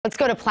Let's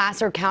go to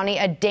Placer County.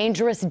 A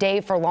dangerous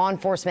day for law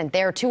enforcement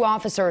there. 2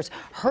 officers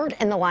hurt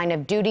in the line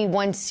of duty,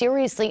 one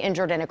seriously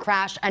injured in a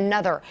crash,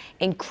 another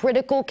in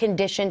critical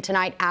condition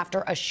tonight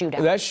after a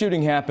shootout. That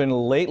shooting happened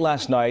late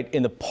last night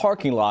in the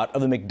parking lot of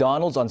the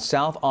McDonald's on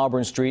South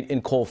Auburn Street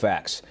in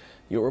Colfax.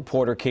 Your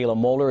reporter Kayla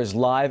Moeller is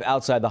live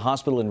outside the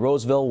hospital in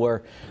Roseville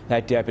where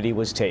that deputy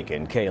was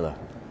taken. Kayla.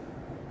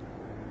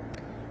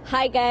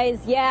 Hi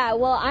guys. Yeah,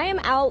 well, I am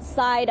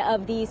outside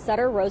of the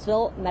Sutter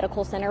Roseville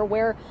Medical Center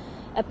where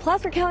a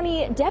Placer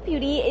County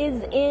deputy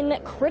is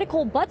in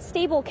critical but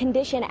stable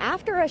condition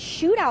after a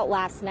shootout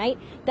last night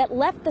that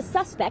left the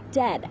suspect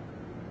dead.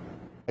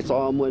 I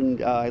saw him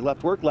when I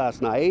left work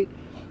last night.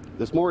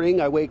 This morning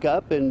I wake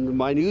up and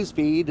my news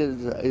feed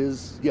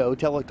is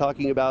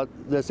talking about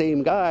the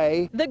same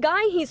guy. The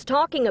guy he's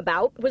talking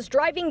about was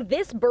driving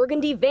this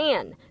burgundy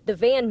van. The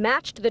van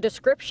matched the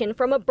description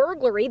from a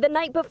burglary the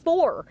night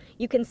before.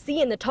 You can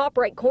see in the top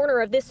right corner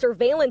of this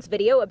surveillance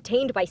video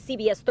obtained by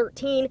CBS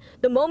 13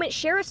 the moment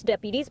sheriff's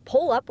deputies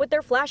pull up with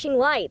their flashing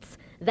lights.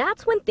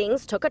 That's when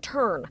things took a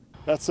turn.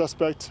 That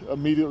suspect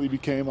immediately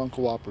became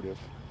uncooperative.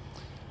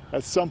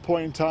 At some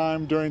point in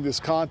time during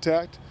this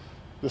contact,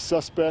 the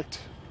suspect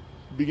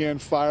began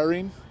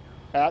firing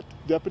at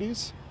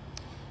deputies.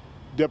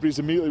 Deputies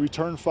immediately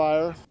returned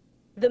fire.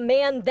 The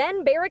man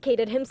then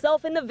barricaded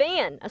himself in the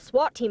van. A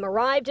SWAT team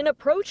arrived and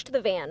approached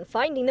the van,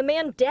 finding the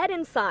man dead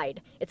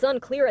inside. It's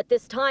unclear at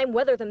this time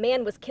whether the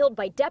man was killed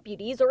by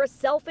deputies or a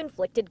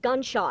self-inflicted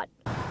gunshot.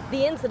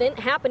 The incident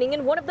happening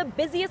in one of the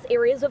busiest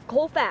areas of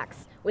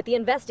Colfax, with the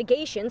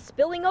investigation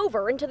spilling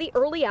over into the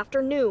early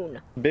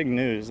afternoon. Big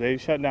news. They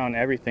shut down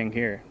everything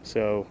here,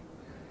 so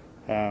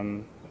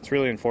it's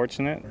really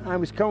unfortunate. I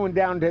was going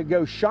down to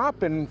go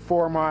shopping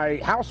for my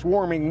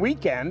housewarming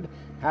weekend,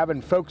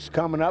 having folks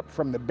coming up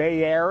from the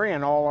Bay Area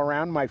and all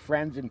around, my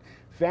friends and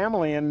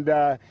family, and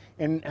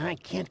I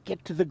can't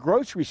get to the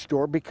grocery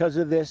store because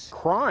of this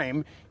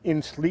crime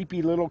in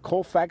sleepy little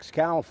Colfax,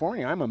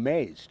 California. I'm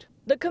amazed.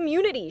 The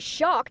community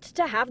shocked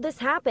to have this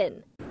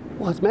happen.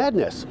 Well, it's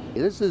madness.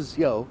 This is,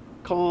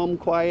 calm,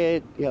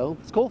 quiet,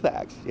 it's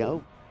Colfax,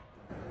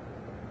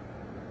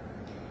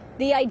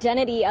 The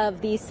identity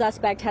of the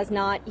suspect has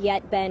not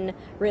yet been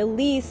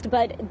released,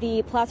 but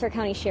the Placer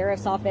County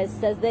Sheriff's Office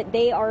says that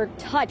they are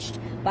touched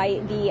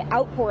by the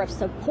outpour of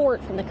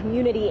support from the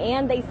community,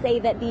 and they say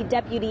that the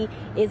deputy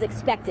is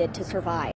expected to survive.